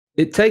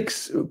It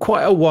takes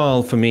quite a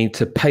while for me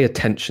to pay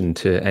attention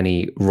to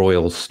any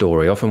royal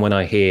story. Often when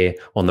I hear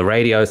on the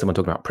radio someone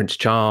talking about Prince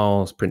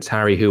Charles, Prince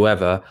Harry,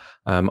 whoever,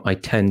 I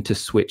tend to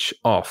switch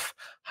off.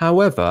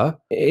 However,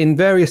 in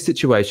various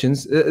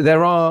situations,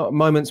 there are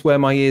moments where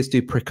my ears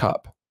do prick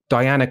up.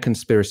 Diana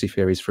conspiracy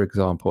theories, for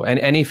example, and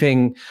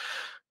anything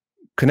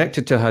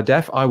connected to her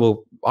death, I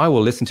will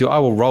listen to. I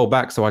will roll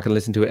back so I can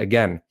listen to it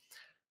again.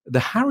 The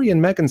Harry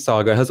and Meghan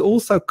saga has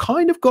also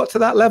kind of got to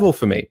that level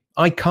for me.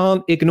 I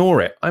can't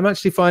ignore it. I'm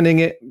actually finding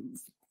it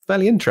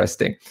fairly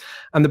interesting.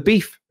 And the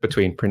beef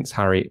between Prince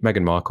Harry,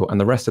 Meghan Markle, and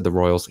the rest of the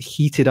royals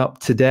heated up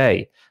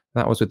today.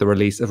 That was with the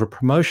release of a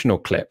promotional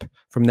clip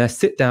from their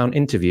sit-down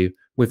interview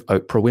with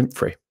Oprah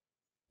Winfrey.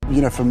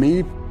 You know, for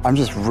me, I'm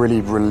just really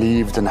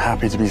relieved and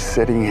happy to be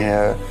sitting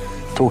here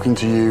talking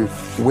to you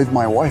with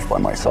my wife by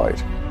my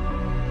side,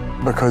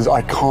 because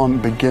I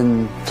can't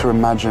begin to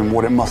imagine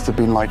what it must have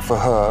been like for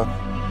her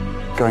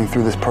going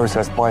through this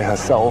process by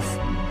herself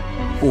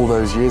all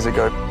those years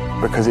ago,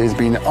 because it has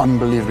been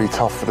unbelievably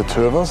tough for the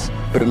two of us,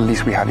 but at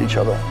least we had each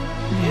other.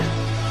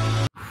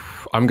 Yeah.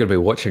 I'm going to be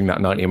watching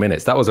that 90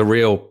 minutes. That was a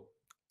real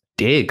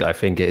dig, I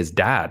think, at his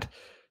dad,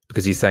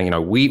 because he's saying, you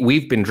know,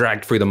 we've been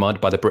dragged through the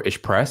mud by the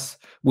British press.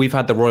 We've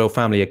had the royal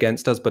family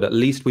against us, but at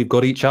least we've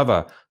got each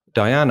other.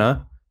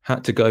 Diana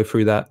had to go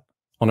through that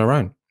on her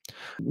own.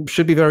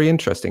 Should be very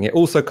interesting. It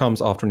also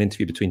comes after an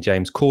interview between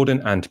James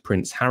Corden and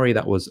Prince Harry.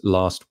 That was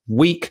last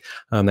week.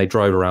 They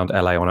drove around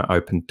LA on an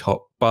open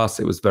top bus.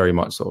 It was very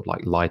much sort of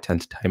like light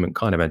entertainment,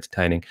 kind of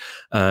entertaining.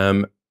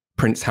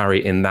 Prince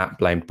Harry in that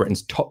blamed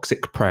Britain's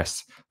toxic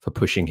press for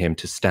pushing him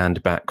to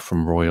stand back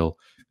from royal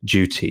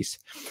duties.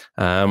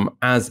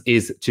 As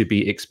is to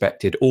be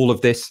expected, all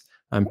of this,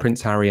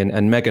 Prince Harry and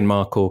Meghan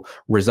Markle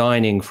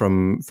resigning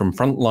from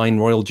frontline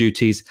royal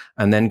duties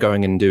and then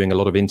going and doing a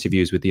lot of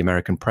interviews with the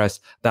American press,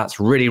 that's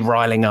really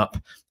riling up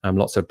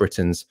lots of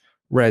Britain's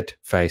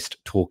red-faced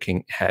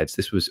talking heads.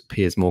 This was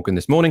Piers Morgan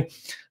this morning.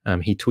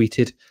 He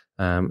tweeted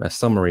a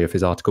summary of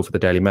his article for the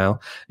Daily Mail.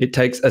 It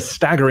takes a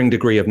staggering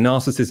degree of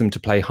narcissism to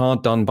play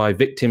hard done by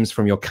victims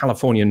from your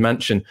Californian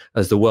mansion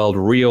as the world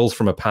reels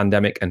from a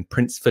pandemic and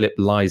Prince Philip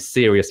lies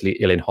seriously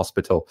ill in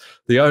hospital.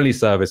 The only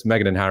service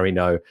Meghan and Harry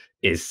know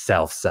is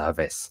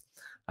self-service.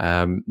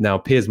 Now,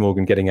 Piers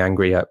Morgan getting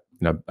angry at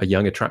a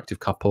young, attractive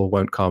couple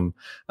won't come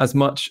as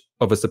much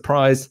of a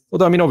surprise.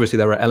 Although, I mean, obviously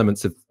there are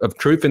elements of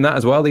truth in that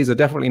as well. These are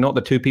definitely not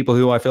the two people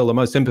who I feel the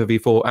most sympathy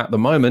for at the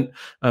moment.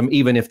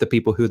 Even if the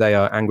people who they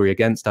are angry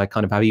against, I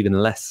kind of have even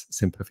less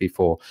sympathy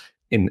for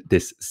in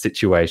this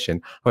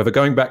situation. However,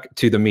 going back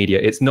to the media,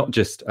 it's not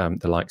just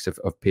the likes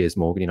of Piers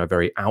Morgan,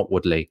 very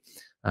outwardly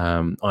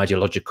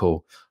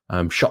ideological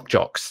shock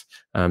jocks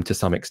to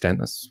some extent.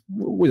 That's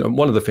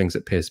one of the things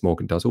that Piers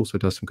Morgan does, also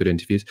does some good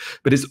interviews.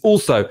 But it's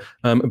also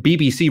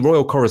BBC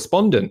royal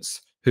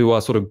correspondents who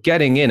are sort of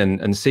getting in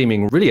and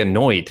seeming really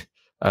annoyed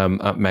at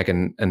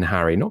Meghan and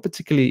Harry, not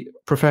particularly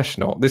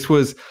professional. This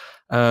was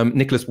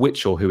Nicholas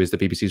Witchell, who is the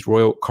BBC's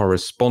royal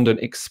correspondent,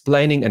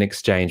 explaining an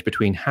exchange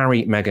between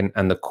Harry, Meghan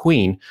and the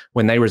Queen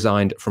when they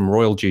resigned from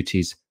royal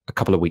duties a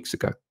couple of weeks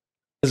ago.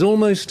 There's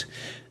almost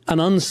an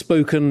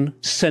unspoken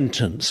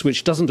sentence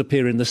which doesn't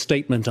appear in the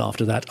statement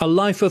after that. A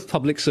life of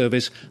public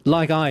service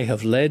like I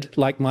have led,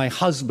 like my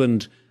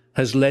husband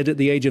has led at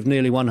the age of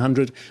nearly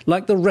 100,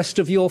 like the rest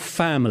of your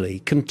family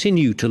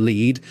continue to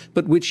lead,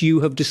 but which you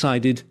have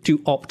decided to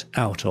opt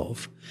out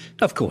of.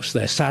 Of course,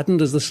 they're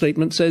saddened, as the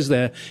statement says.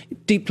 They're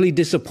deeply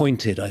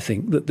disappointed, I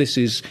think, that this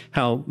is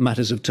how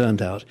matters have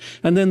turned out.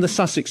 And then the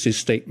Sussexes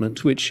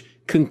statement, which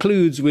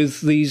concludes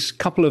with these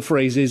couple of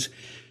phrases: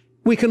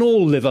 we can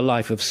all live a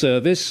life of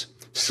service.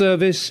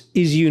 Service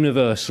is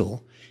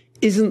universal.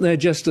 Isn't there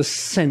just a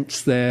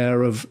sense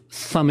there of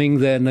thumbing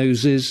their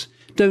noses?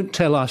 Don't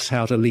tell us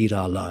how to lead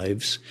our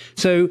lives.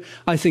 So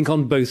I think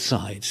on both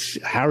sides,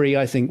 Harry,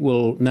 I think,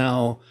 will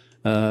now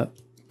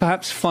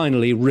perhaps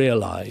finally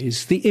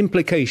realise the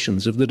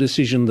implications of the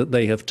decision that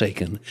they have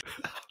taken.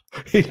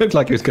 He looked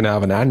like he was going to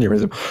have an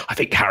aneurysm. I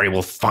think Harry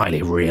will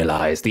finally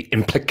realise the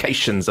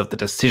implications of the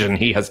decision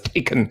he has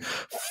taken,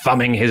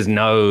 thumbing his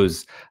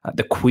nose at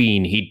the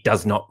Queen. He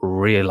does not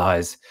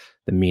realise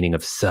the meaning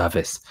of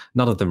service.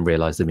 None of them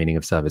realise the meaning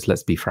of service.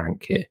 Let's be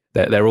frank here.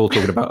 They're all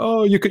talking about,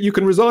 oh, you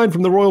can resign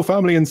from the royal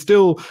family and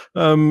still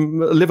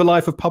live a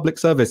life of public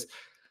service.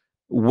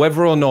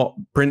 Whether or not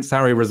Prince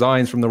Harry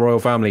resigns from the royal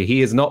family,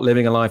 he is not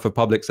living a life of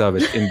public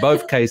service. In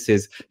both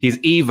cases, he's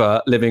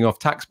either living off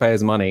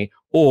taxpayers' money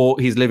or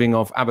he's living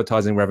off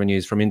advertising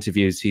revenues from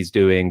interviews he's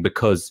doing,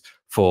 because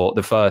for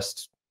the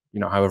first,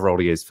 however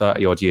old he is,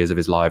 30 odd years of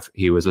his life,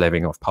 he was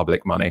living off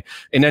public money.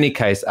 In any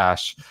case,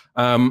 Ash,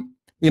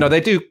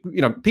 they do,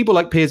 people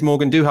like Piers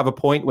Morgan do have a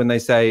point when they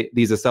say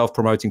these are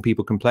self-promoting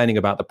people complaining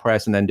about the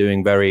press and then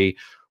doing very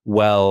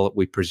well,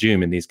 we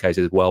presume in these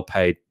cases,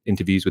 well-paid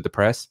interviews with the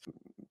press.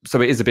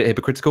 So it is a bit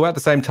hypocritical. At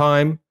the same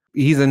time,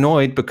 he's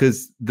annoyed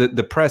because the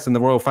press and the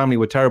royal family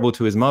were terrible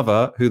to his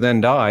mother, who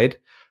then died.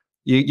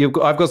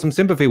 I've got some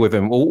sympathy with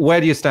him.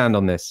 Where do you stand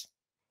on this?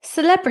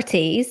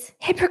 Celebrities?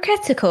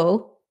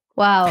 Hypocritical?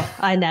 Wow,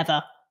 I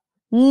never.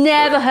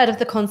 Never heard of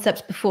the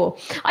concept before.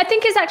 I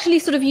think it's actually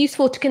sort of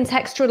useful to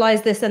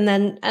contextualize this and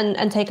then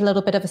and take a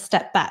little bit of a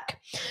step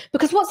back.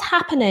 Because what's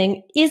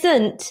happening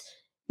isn't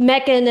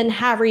Meghan and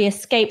Harry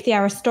escape the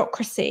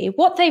aristocracy.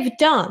 What they've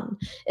done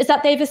is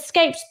that they've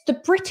escaped the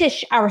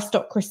British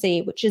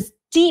aristocracy, which is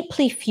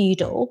deeply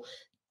feudal,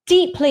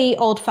 deeply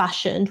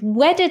old-fashioned,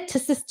 wedded to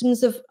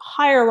systems of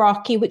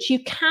hierarchy, which you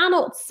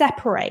cannot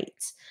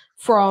separate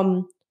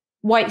from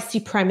white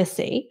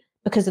supremacy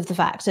because of the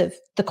fact of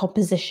the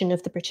composition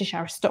of the British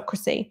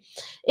aristocracy,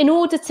 in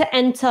order to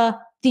enter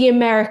the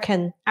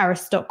American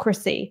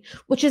aristocracy,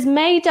 which is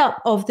made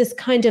up of this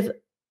kind of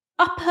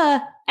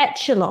upper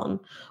echelon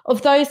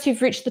of those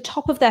who've reached the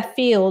top of their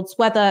fields,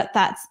 whether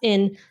that's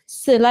in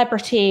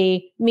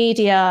celebrity,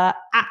 media,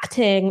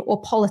 acting,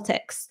 or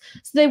politics.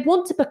 So they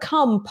want to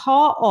become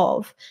part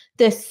of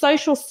this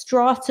social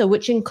strata,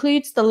 which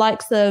includes the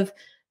likes of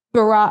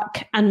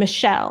Barack and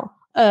Michelle,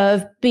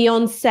 of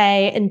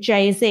Beyonce and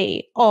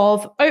Jay-Z,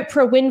 of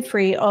Oprah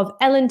Winfrey, of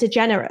Ellen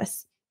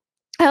DeGeneres.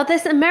 Now,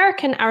 this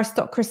American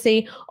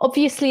aristocracy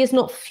obviously is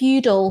not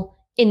feudal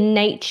in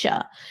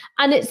nature,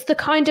 and it's the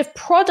kind of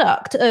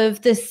product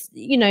of this,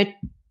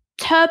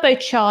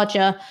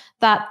 turbocharger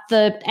that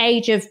the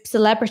age of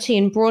celebrity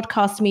and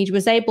broadcast media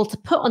was able to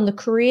put on the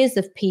careers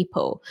of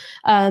people,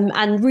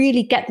 and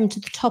really get them to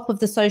the top of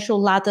the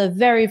social ladder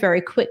very, very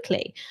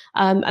quickly,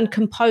 and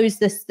compose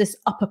this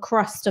upper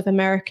crust of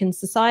American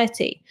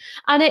society.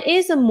 And it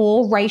is a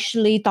more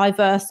racially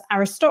diverse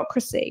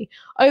aristocracy.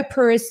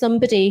 Oprah is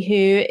somebody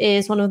who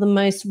is one of the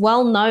most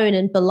well-known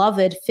and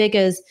beloved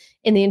figures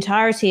in the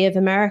entirety of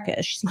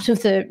America. She's one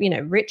of the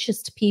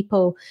richest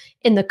people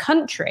in the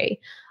country.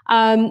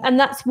 And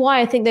that's why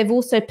I think they've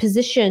also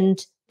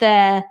positioned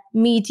their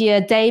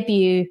media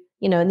debut,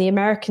 in the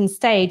American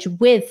stage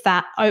with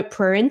that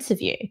Oprah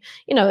interview.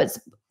 It's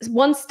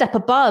one step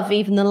above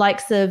even the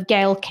likes of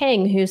Gayle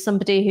King, who's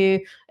somebody who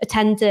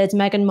attended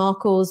Meghan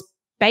Markle's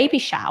baby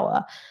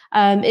shower.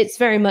 It's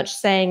very much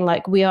saying,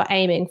 like, we are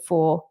aiming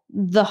for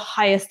the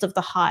highest of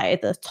the high,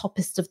 the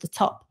toppest of the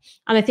top.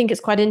 And I think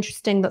it's quite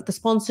interesting that the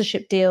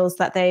sponsorship deals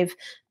that they've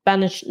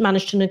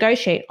managed to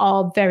negotiate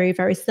are very,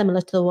 very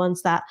similar to the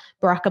ones that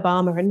Barack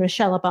Obama and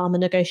Michelle Obama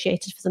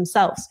negotiated for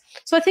themselves.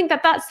 So I think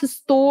that that's the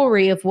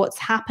story of what's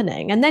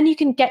happening. And then you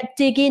can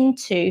dig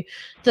into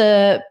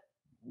the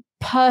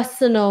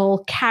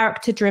personal,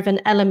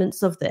 character-driven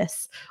elements of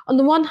this. On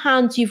the one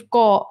hand, you've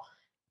got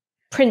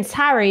Prince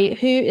Harry,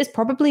 who is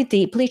probably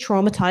deeply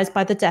traumatized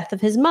by the death of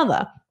his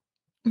mother.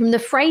 From the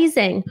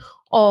phrasing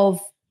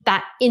of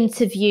that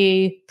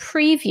interview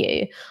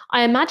preview,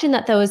 I imagine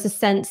that there was a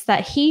sense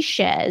that he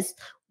shares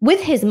with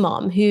his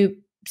mom, who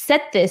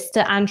said this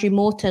to Andrew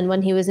Morton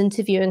when he was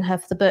interviewing her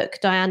for the book,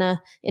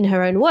 Diana in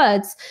Her Own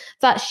Words,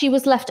 that she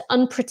was left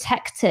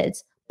unprotected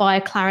by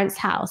Clarence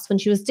House when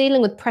she was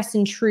dealing with press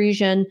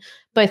intrusion,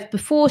 both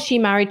before she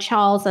married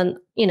Charles and,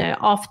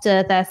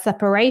 after their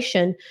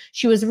separation.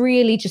 She was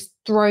really just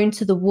thrown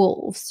to the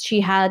wolves.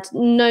 She had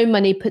no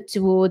money put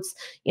towards,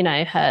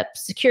 her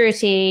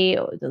security.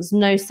 There was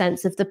no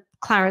sense of the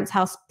Clarence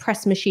House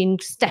press machine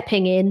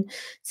stepping in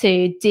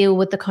to deal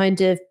with the kind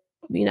of,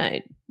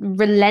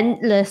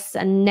 relentless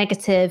and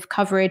negative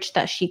coverage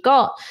that she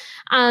got.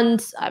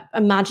 And I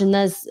imagine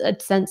there's a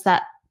sense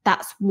that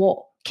that's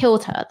what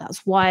killed her.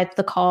 That's why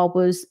the car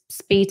was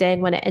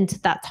speeding when it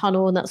entered that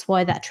tunnel, and that's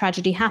why that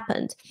tragedy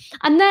happened.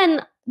 And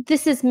then,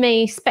 this is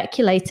me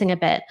speculating a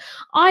bit,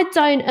 I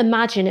don't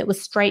imagine it was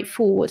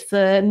straightforward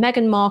for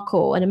Meghan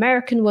Markle, an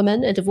American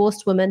woman, a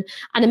divorced woman,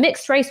 and a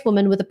mixed race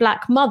woman with a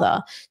black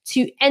mother,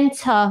 to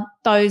enter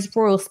those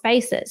royal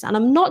spaces. And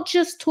I'm not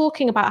just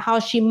talking about how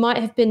she might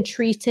have been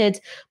treated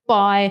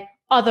by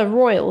other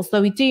royals,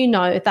 though we do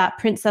know that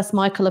Princess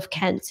Michael of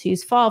Kent,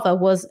 whose father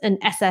was an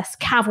SS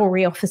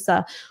cavalry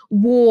officer,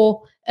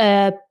 wore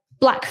a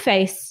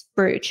blackface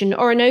brooch, an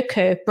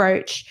Orinoco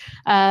brooch,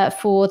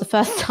 for the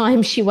first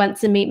time she went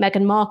to meet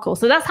Meghan Markle.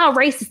 So that's how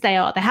racist they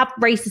are. They have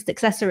racist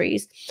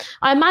accessories.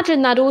 I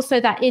imagine that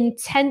also that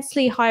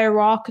intensely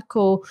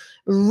hierarchical,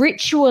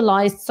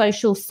 ritualized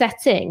social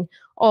setting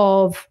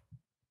of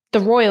the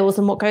royals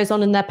and what goes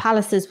on in their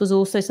palaces was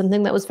also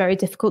something that was very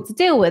difficult to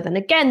deal with. And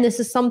again, this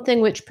is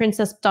something which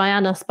Princess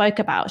Diana spoke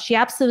about. She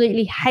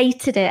absolutely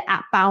hated it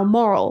at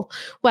Balmoral,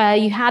 where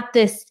you had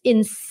this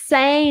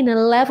insane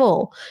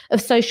level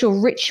of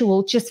social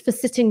ritual just for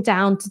sitting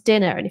down to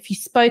dinner. And if you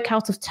spoke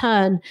out of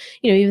turn,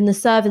 even the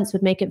servants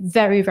would make it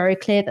very, very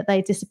clear that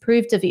they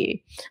disapproved of you.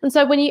 And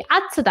so when you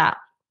add to that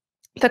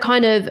the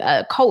kind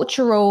of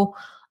cultural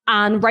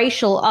and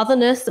racial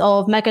otherness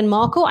of Meghan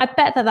Markle, I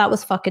bet that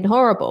was fucking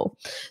horrible.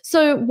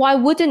 So why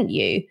wouldn't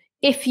you,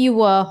 if you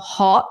were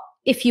hot,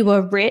 if you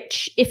were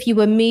rich, if you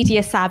were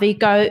media savvy,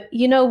 go,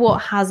 you know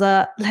what,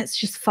 Hazza, let's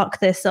just fuck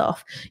this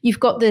off. You've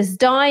got this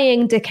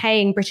dying,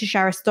 decaying British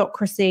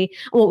aristocracy.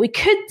 And what we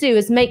could do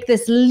is make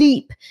this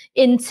leap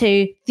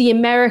into the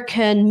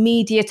American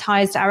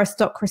mediatized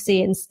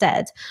aristocracy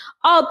instead.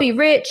 I'll be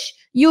rich,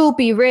 you'll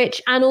be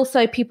rich, and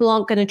also people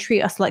aren't going to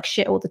treat us like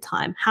shit all the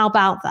time. How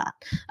about that?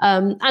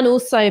 And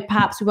also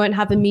perhaps we won't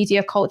have a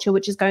media culture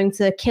which is going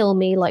to kill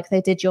me like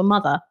they did your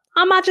mother.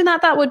 I imagine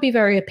that would be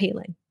very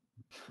appealing.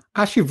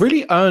 Ash, you've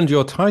really earned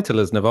your title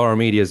as Novara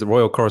Media's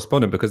royal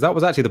correspondent, because that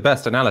was actually the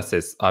best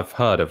analysis I've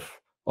heard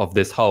of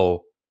this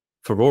whole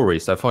furore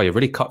so far. You've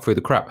really cut through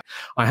the crap.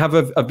 I have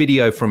a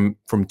video from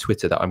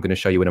Twitter that I'm going to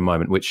show you in a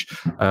moment, which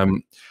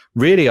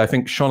really, I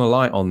think, shone a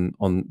light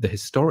on the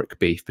historic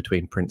beef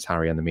between Prince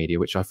Harry and the media,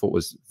 which I thought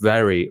was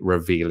very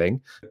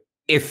revealing.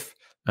 If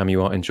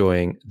you are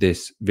enjoying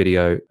this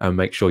video,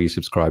 make sure you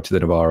subscribe to the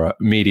Novara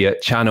Media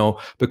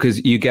channel,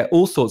 because you get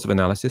all sorts of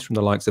analysis from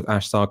the likes of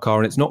Ash Sarkar,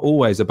 and it's not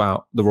always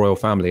about the royal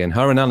family. And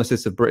her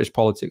analysis of British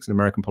politics and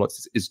American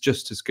politics is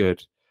just as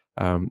good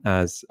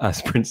as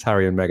Prince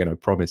Harry and Meghan, I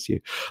promise you.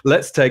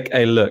 Let's take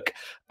a look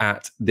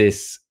at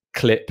this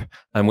clip,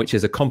 which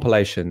is a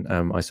compilation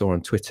I saw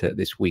on Twitter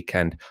this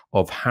weekend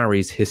of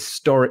Harry's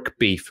historic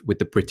beef with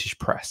the British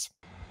press.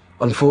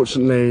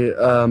 Unfortunately,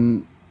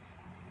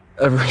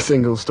 every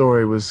single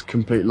story was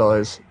complete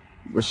lies,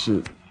 which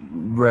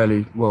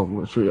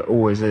it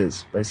always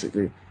is,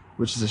 basically,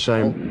 which is a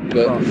shame.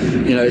 But,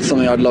 you know, it's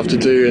something I'd love to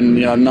do, and,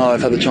 you know, now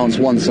I've had the chance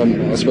once,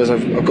 I suppose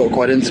I've got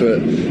quite into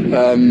it.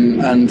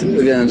 And at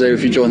the end of the day,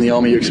 if you join the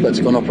army, you expect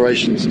to go on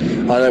operations.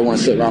 I don't want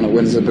to sit around at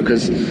Windsor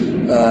because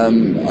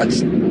I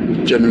just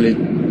generally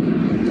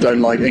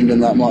don't like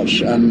England that much,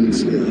 and,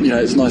 you know,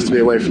 it's nice to be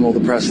away from all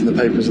the press and the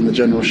papers and the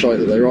general shite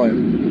that they write.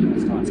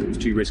 It was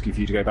too risky for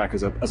you to go back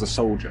as a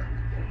soldier.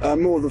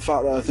 More the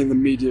fact that I think the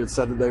media had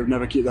said that they would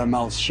never keep their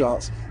mouths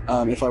shut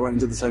if I went and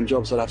did the same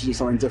job, so I'd have to do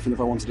something different if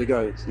I wanted to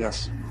go,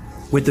 yes.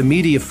 With the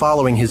media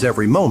following his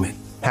every moment,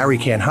 Harry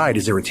can't hide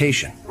his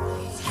irritation.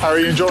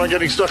 Harry, you enjoying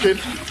getting stuck in?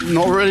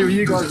 Not really with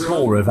you guys.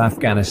 Tour of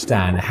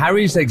Afghanistan,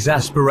 Harry's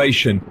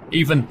exasperation,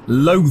 even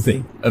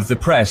loathing of the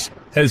press,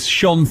 has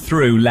shone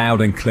through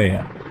loud and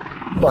clear.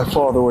 My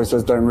father always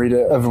says don't read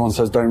it. Everyone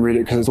says don't read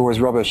it because it's always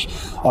rubbish.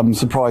 I'm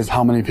surprised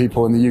how many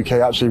people in the UK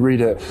actually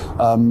read it.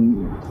 I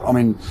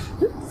mean,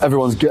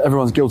 everyone's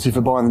guilty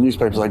for buying the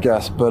newspapers, I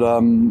guess, but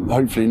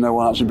hopefully no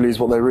one actually believes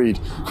what they read,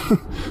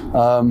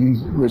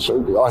 which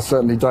I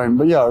certainly don't.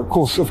 But yeah, of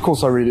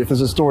course I read it. If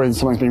there's a story and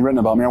something's being written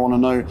about me, I want to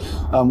know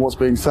what's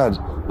being said.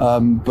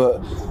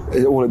 But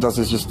all it does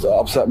is just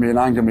upset me and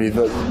anger me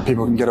that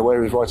people can get away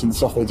with writing the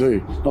stuff they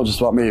do, not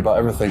just about me, about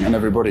everything and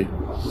everybody.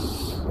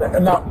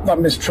 And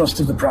that mistrust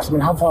of the press, I mean,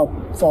 how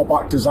far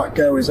back does that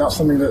go? Is that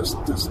something that's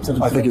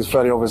I think it's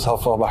fairly obvious how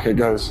far back it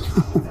goes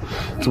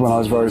to when I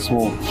was very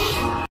small.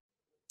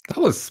 That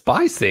was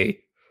spicy.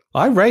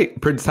 I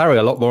rate Prince Harry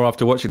a lot more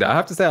after watching that. I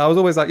have to say, I was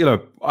always like, you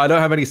know, I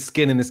don't have any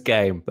skin in this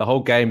game. The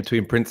whole game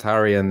between Prince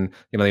Harry and,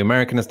 you know, the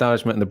American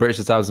establishment and the British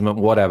establishment,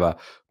 whatever.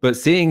 But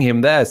seeing him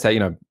there say, you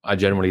know, I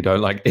generally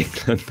don't like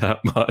England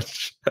that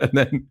much. And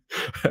then,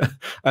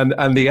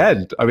 and the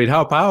end, I mean,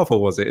 how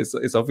powerful was it?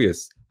 It's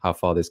obvious how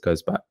far this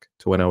goes back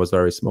to when I was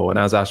very small. And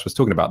as Ash was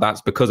talking about,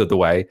 that's because of the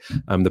way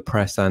the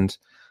press and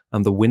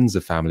the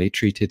Windsor family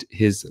treated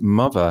his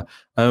mother.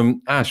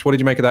 Ash, what did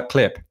you make of that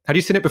clip? Had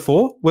you seen it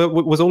before?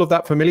 Was all of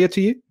that familiar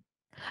to you?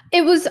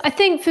 It was, I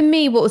think for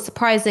me, what was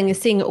surprising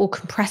is seeing it all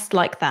compressed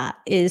like that,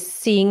 is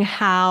seeing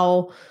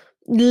how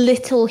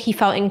little he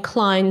felt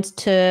inclined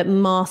to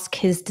mask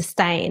his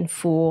disdain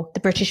for the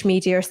British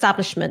media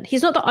establishment.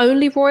 He's not the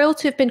only royal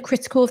to have been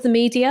critical of the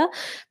media.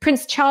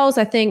 Prince Charles,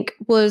 I think,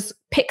 was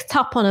picked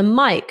up on a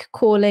mic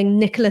calling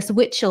Nicholas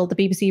Witchell, the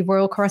BBC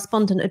royal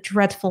correspondent, a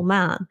dreadful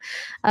man.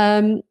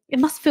 It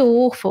must feel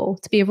awful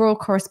to be a royal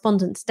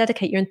correspondent, to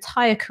dedicate your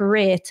entire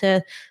career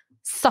to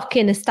suck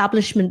in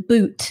establishment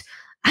boot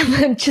and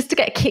then just to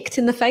get kicked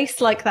in the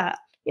face like that,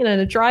 you know, in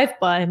a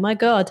drive-by. My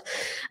God.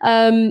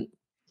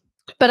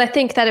 But I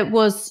think that it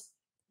was,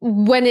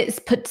 when it's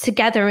put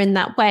together in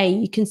that way,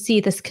 you can see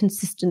this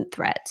consistent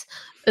thread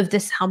of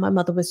this, how my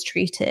mother was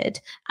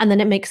treated. And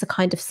then it makes a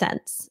kind of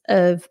sense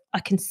of, I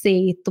can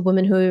see the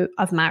woman who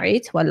I've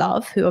married, who I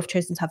love, who I've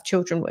chosen to have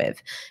children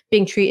with,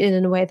 being treated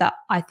in a way that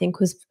I think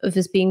was of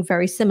as being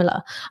very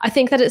similar. I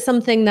think that it's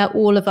something that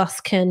all of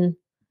us can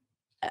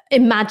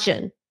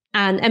imagine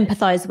and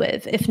empathize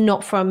with, if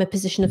not from a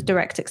position of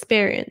direct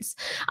experience.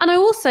 And I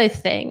also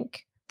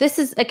think, this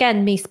is,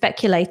 again, me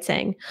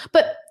speculating,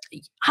 but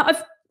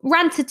I've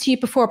ranted to you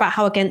before about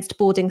how against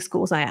boarding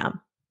schools I am,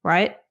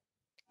 right?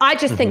 I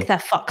just think they're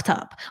fucked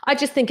up. I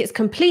just think it's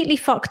completely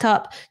fucked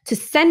up to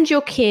send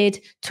your kid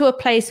to a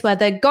place where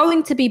they're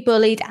going to be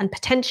bullied and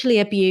potentially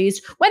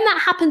abused. When that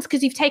happens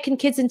because you've taken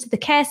kids into the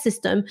care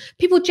system,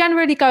 people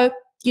generally go,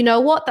 you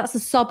know what, that's a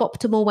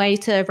suboptimal way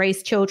to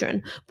raise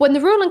children. When the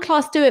ruling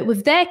class do it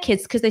with their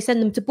kids because they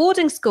send them to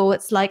boarding school,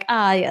 it's like,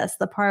 yes,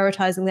 they're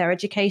prioritizing their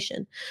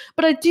education.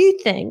 But I do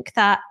think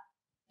that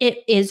it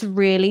is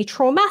really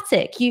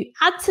traumatic. You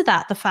add to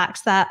that the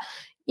fact that,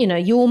 you know,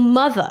 your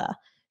mother,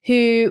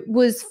 who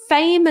was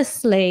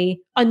famously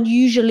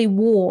unusually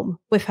warm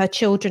with her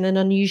children and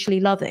unusually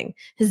loving,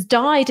 has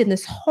died in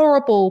this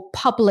horrible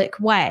public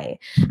way.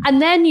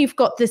 And then you've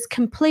got this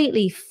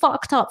completely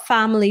fucked up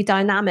family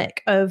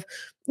dynamic of,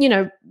 you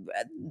know,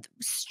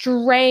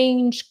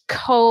 strange,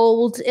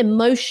 cold,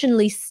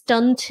 emotionally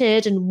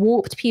stunted and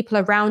warped people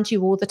around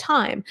you all the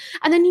time.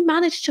 And then you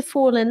manage to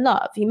fall in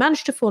love. You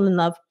manage to fall in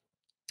love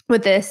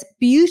with this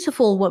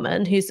beautiful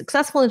woman who's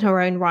successful in her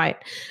own right.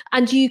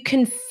 And you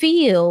can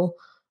feel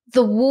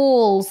the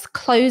walls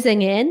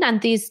closing in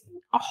and these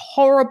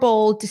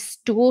horrible,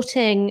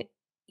 distorting,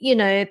 you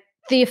know,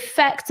 the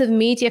effect of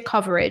media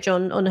coverage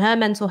on her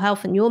mental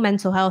health and your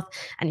mental health,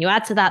 and you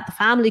add to that the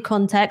family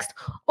context,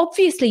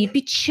 obviously you'd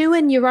be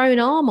chewing your own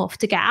arm off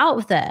to get out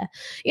of there.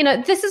 You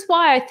know, this is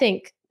why I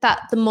think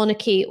that the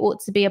monarchy ought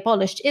to be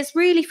abolished. It's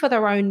really for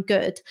their own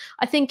good.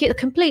 I think it's a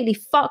completely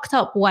fucked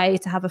up way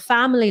to have a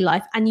family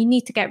life, and you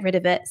need to get rid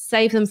of it,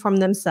 save them from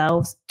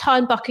themselves,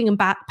 turn Buckingham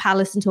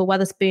Palace into a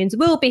Wetherspoons.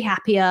 We'll be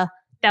happier,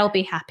 they'll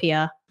be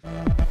happier.